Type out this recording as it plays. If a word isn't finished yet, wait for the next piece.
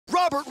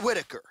Robert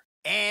Whitaker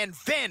and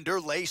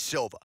Wanderlei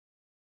Silva.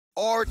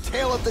 Our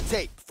tale of the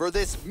tape for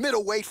this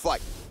middleweight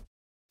fight.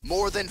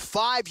 More than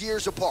 5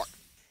 years apart,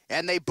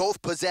 and they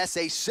both possess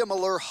a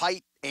similar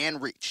height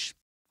and reach.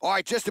 All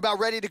right, just about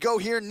ready to go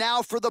here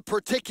now for the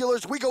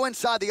particulars. We go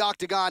inside the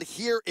octagon.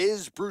 Here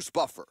is Bruce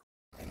Buffer.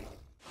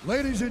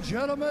 Ladies and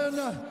gentlemen.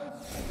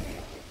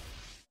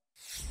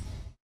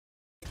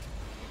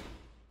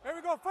 Here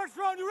we go, first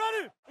round, you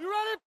ready? You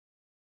ready?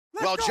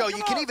 Well, Joe,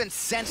 you can even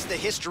sense the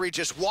history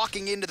just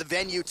walking into the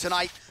venue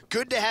tonight.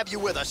 Good to have you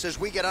with us as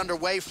we get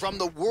underway from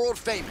the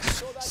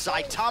world-famous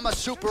Saitama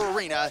Super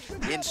Arena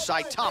in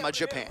Saitama,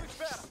 Japan.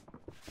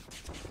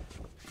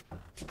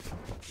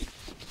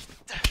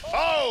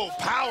 Oh,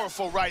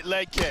 powerful right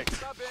leg kick.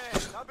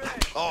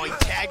 Oh, he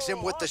tags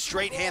him with the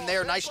straight hand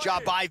there. Nice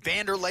job by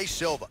Wanderlei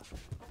Silva.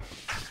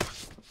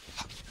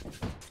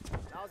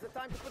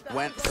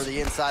 Went for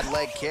the inside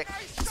leg kick.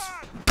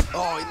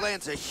 Oh, he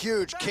lands a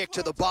huge kick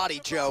to the body,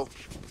 Joe.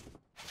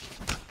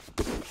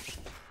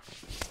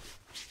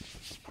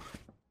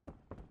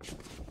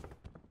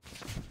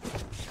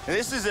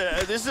 This is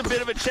a bit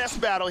of a chess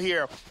battle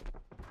here.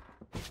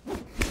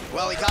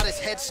 Well, he got his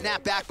head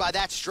snapped back by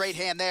that straight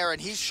hand there, and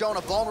he's shown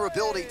a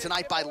vulnerability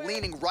tonight by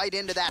leaning right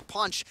into that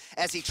punch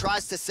as he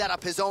tries to set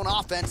up his own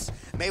offense.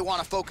 May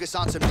want to focus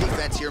on some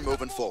defense here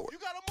moving forward.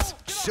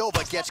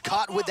 Silva gets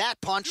caught with that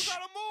punch.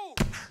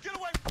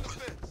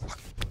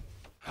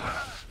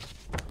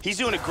 He's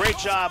doing a great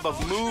job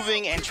of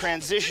moving and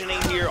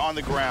transitioning here on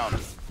the ground.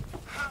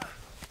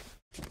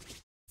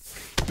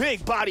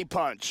 Big body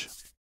punch.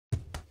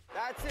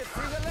 That's it,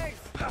 free the legs.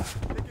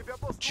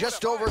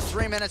 Just over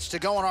 3 minutes to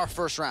go in our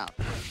first round.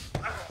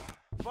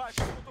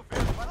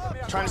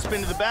 Trying to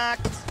spin to the back.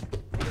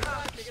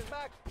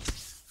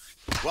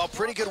 Well,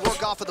 pretty good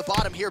work off of the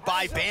bottom here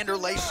by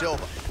Wanderlei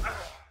Silva.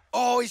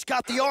 Oh, he's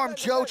got the arm,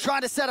 Joe,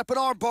 trying to set up an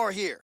arm bar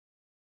here.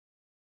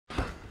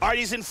 All right,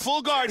 he's in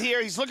full guard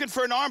here. He's looking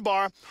for an arm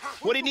bar.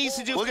 What he needs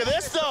to do, look at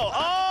this, though.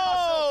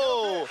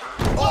 Oh!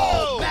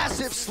 Oh,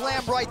 massive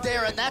slam right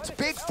there, and that's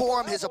big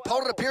for him. His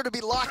opponent appeared to be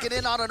locking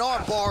in on an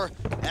arm bar.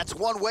 That's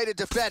one way to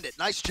defend it.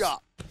 Nice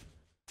job.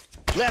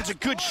 Lands a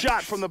good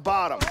shot from the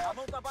bottom.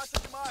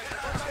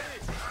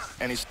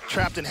 And he's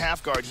trapped in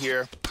half guard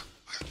here.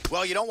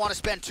 Well, you don't want to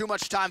spend too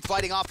much time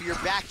fighting off of your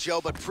back,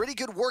 Joe, but pretty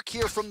good work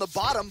here from the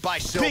bottom by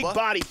Silva. Big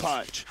body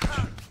punch.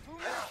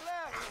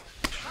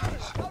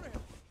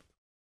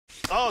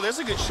 Oh, there's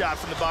a good shot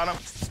from the bottom.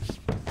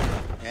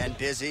 And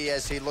busy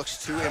as he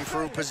looks to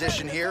improve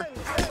position here.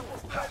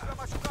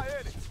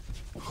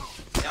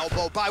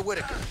 Elbow by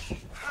Whitaker.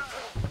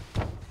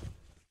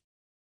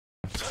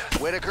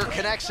 Whitaker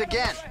connects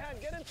again.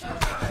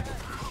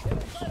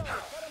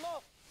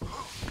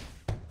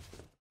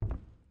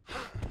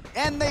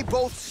 And they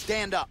both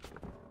stand up.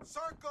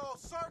 Circle,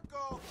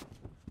 circle.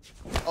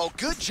 Oh,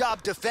 good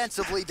job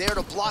defensively there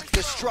to block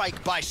the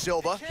strike by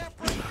Silva.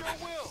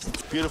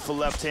 Beautiful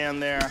left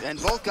hand there. And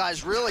both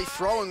guys really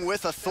throwing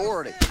with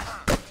authority.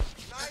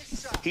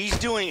 He's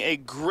doing a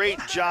great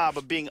job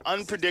of being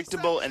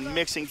unpredictable and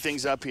mixing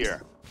things up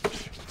here.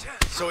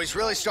 So he's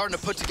really starting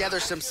to put together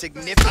some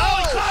significant...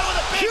 Oh, he caught with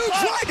a big huge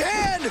punch! right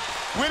hand!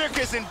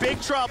 Whitaker's in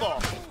big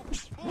trouble.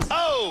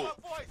 Oh!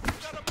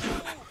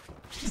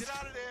 Get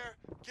out of there.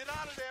 Get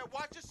out of there.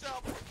 Watch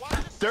yourself. Watch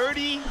yourself.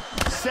 30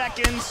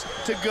 seconds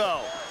to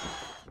go.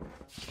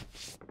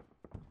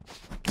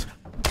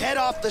 Head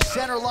off the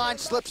center line,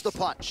 slips the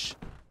punch.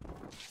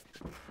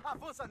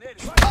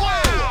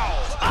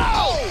 Wow!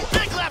 Oh!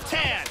 Big left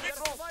hand!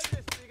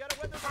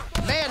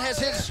 Man, has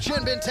his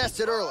chin been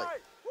tested early.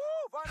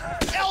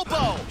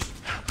 Elbow!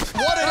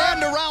 What an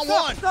end to round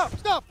one.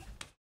 Stop.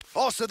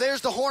 Oh, so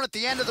there's the horn at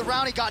the end of the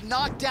round. He got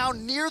knocked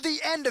down near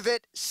the end of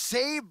it,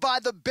 saved by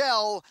the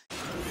bell.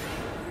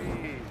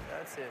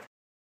 That's it.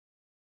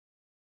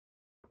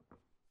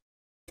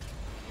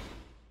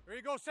 Here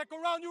you go,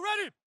 second round. You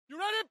ready? You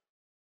ready?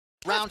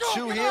 Round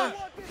two here.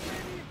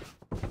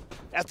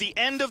 At the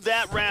end of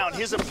that round,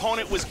 his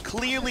opponent was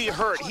clearly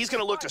hurt. He's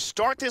going to look to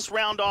start this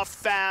round off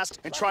fast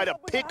and try to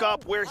pick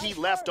up where he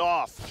left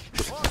off.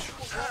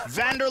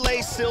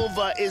 Wanderlei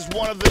Silva is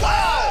one of the...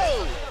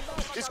 Whoa!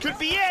 This could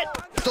be it.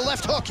 The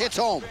left hook hits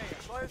home.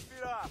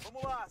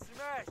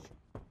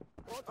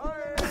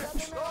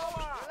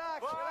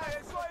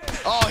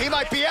 Oh, he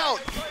might be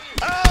out.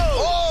 Oh!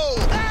 Oh!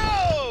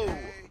 Oh!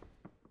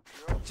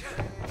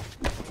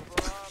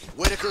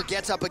 Whitaker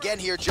gets up again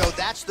here, Joe.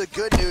 That's the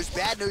good news.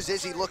 Bad news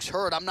is he looks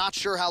hurt. I'm not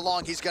sure how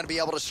long he's going to be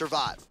able to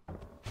survive.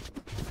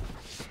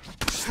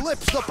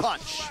 Slips the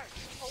punch.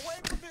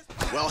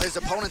 Well, his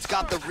opponent's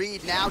got the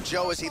read now,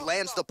 Joe, as he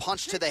lands the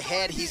punch to the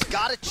head. He's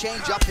got to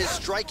change up his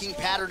striking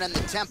pattern and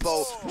the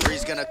tempo, or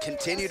he's going to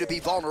continue to be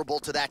vulnerable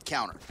to that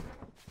counter.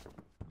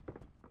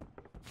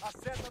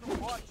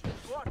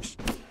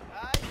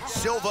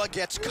 Silva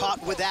gets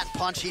caught with that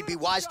punch. He'd be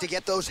wise to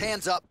get those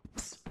hands up.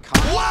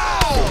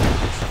 Wow!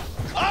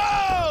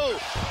 Oh!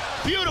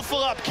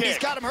 Beautiful up kick. He's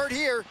got him hurt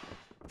here.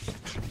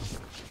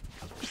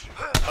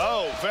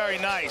 Oh, very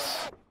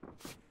nice.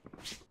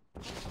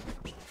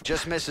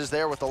 Just misses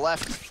there with the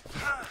left.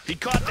 He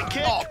caught the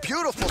kick. Oh,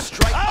 beautiful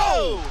strike.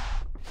 Oh!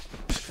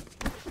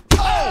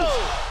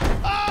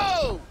 Oh!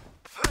 Oh!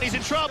 He's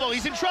in trouble.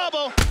 He's in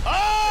trouble.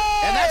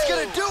 Oh! And that's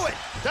going to do it.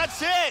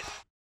 That's it.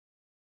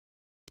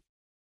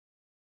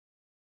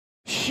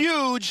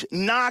 Huge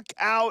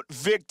knockout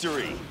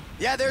victory.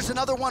 Yeah, there's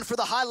another one for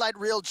the highlight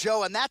reel,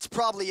 Joe, and that's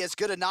probably as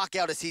good a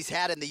knockout as he's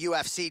had in the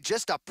UFC.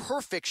 Just a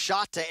perfect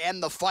shot to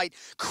end the fight.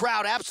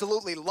 Crowd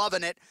absolutely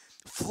loving it.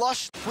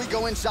 Flushed, we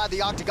go inside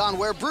the octagon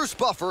where Bruce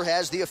Buffer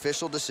has the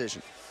official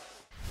decision.